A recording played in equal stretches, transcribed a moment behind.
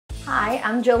Hi,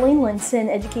 I'm Joleen Linson,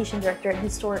 Education Director at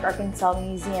Historic Arkansas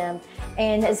Museum.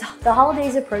 And as the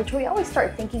holidays approach, we always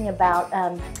start thinking about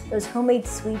those homemade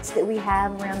sweets that we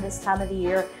have around this time of the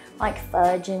year, like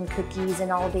fudge and cookies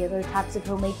and all the other types of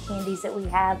homemade candies that we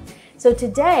have. So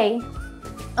today,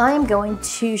 I am going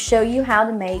to show you how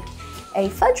to make a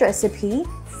fudge recipe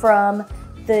from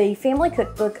the family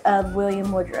cookbook of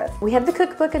William Woodruff. We have the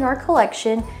cookbook in our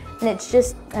collection, and it's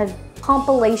just a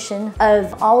compilation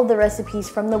of all of the recipes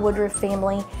from the Woodruff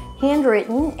family,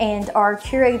 handwritten, and our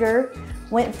curator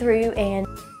went through and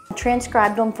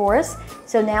transcribed them for us.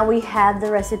 So now we have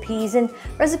the recipes, and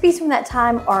recipes from that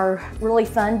time are really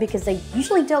fun because they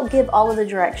usually don't give all of the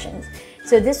directions.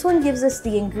 So this one gives us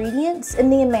the ingredients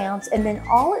and the amounts, and then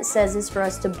all it says is for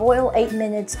us to boil 8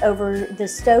 minutes over the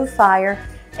stove fire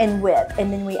and whip,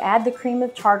 and then we add the cream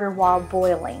of tartar while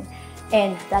boiling.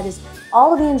 And that is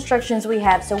all of the instructions we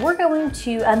have. So we're going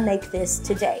to make this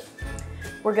today.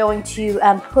 We're going to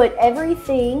put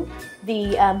everything,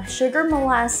 the sugar,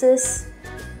 molasses,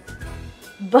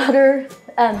 butter,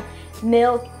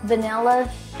 milk, vanilla,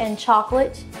 and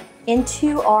chocolate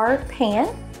into our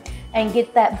pan and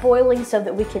get that boiling so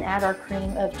that we can add our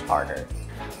cream of tartar.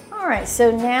 All right,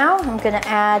 so now I'm gonna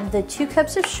add the 2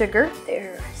 cups of sugar.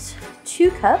 There's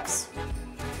 2 cups.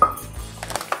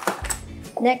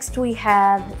 Next, we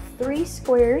have 3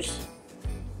 squares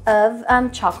of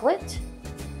chocolate.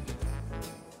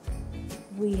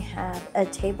 We have a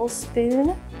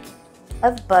tablespoon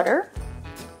of butter.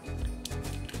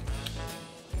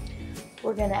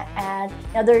 We're gonna add,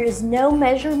 now there is no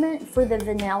measurement for the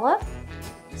vanilla,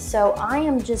 so I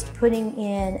am just putting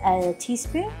in a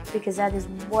teaspoon because that is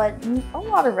what a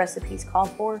lot of recipes call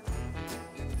for.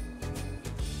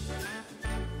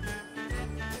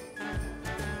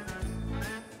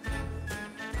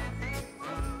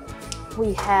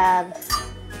 We have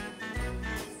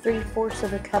 3/4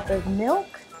 of a cup of milk.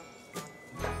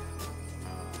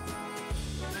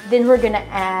 Then we're gonna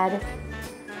add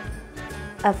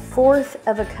 1/4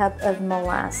 of a cup of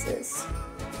molasses,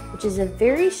 which is a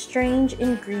very strange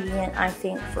ingredient, I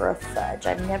think, for a fudge.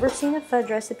 I've never seen a fudge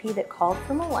recipe that called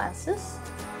for molasses.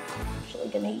 I'm actually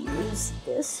gonna use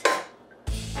this.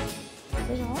 Get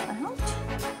it all out.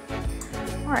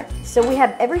 All right, so we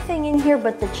have everything in here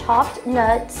but the chopped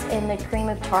nuts and the cream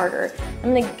of tartar.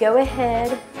 I'm gonna go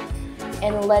ahead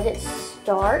and let it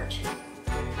start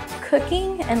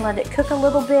cooking and let it cook a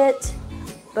little bit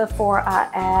before I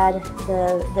add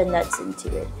the nuts into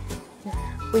it.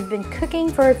 We've been cooking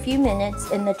for a few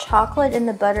minutes and the chocolate and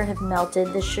the butter have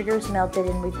melted, the sugar's melted,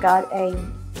 and we've got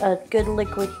a good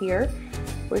liquid here.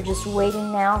 We're just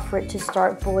waiting now for it to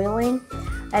start boiling.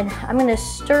 And I'm gonna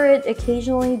stir it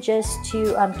occasionally just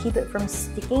to keep it from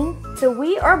sticking. So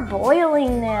we are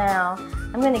boiling now.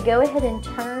 I'm gonna go ahead and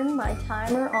turn my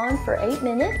timer on for 8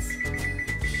 minutes.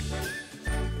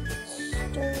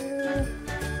 Stir.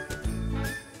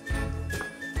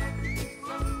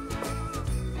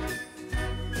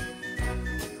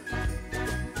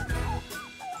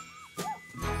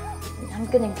 And I'm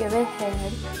gonna go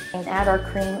ahead and add our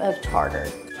cream of tartar.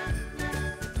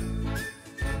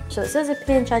 So it says a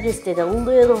pinch, I just did a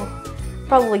little,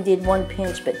 probably did 1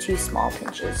 pinch, but 2 small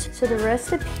pinches. So the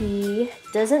recipe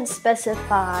doesn't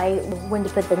specify when to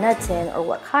put the nuts in or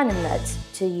what kind of nuts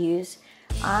to use.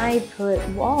 I put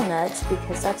walnuts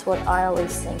because that's what I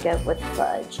always think of with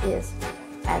fudge, is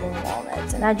adding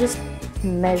walnuts. And I just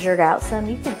measured out some.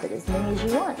 You can put as many as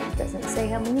you want. It doesn't say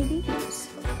how many to use.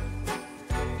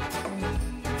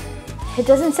 It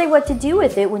doesn't say what to do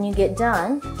with it when you get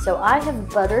done. So I have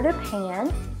buttered a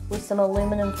pan with some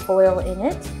aluminum foil in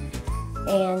it,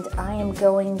 and I am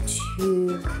going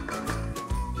to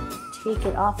take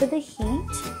it off of the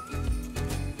heat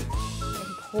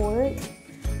and pour it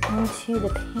into the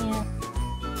pan.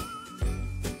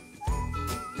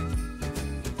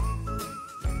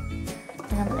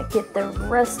 And I'm going to get the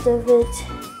rest of it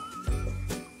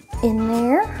in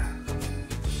there.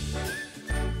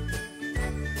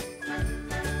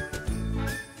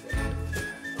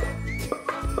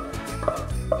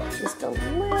 Just a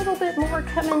little bit more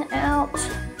coming out.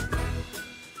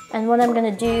 And what I'm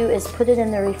gonna do is put it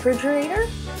in the refrigerator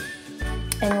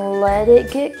and let it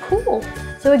get cool.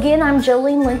 So again, I'm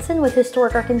Joleen Linson with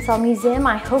Historic Arkansas Museum.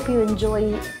 I hope you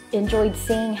enjoyed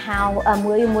seeing how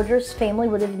William Woodruff's family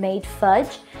would have made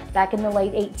fudge back in the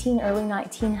late early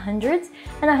 1900s.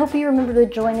 And I hope you remember to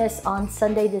join us on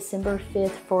Sunday, December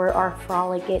 5th for our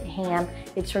Frolic at Ham.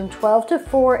 It's from 12 to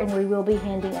 4, and we will be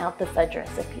handing out the fudge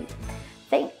recipe.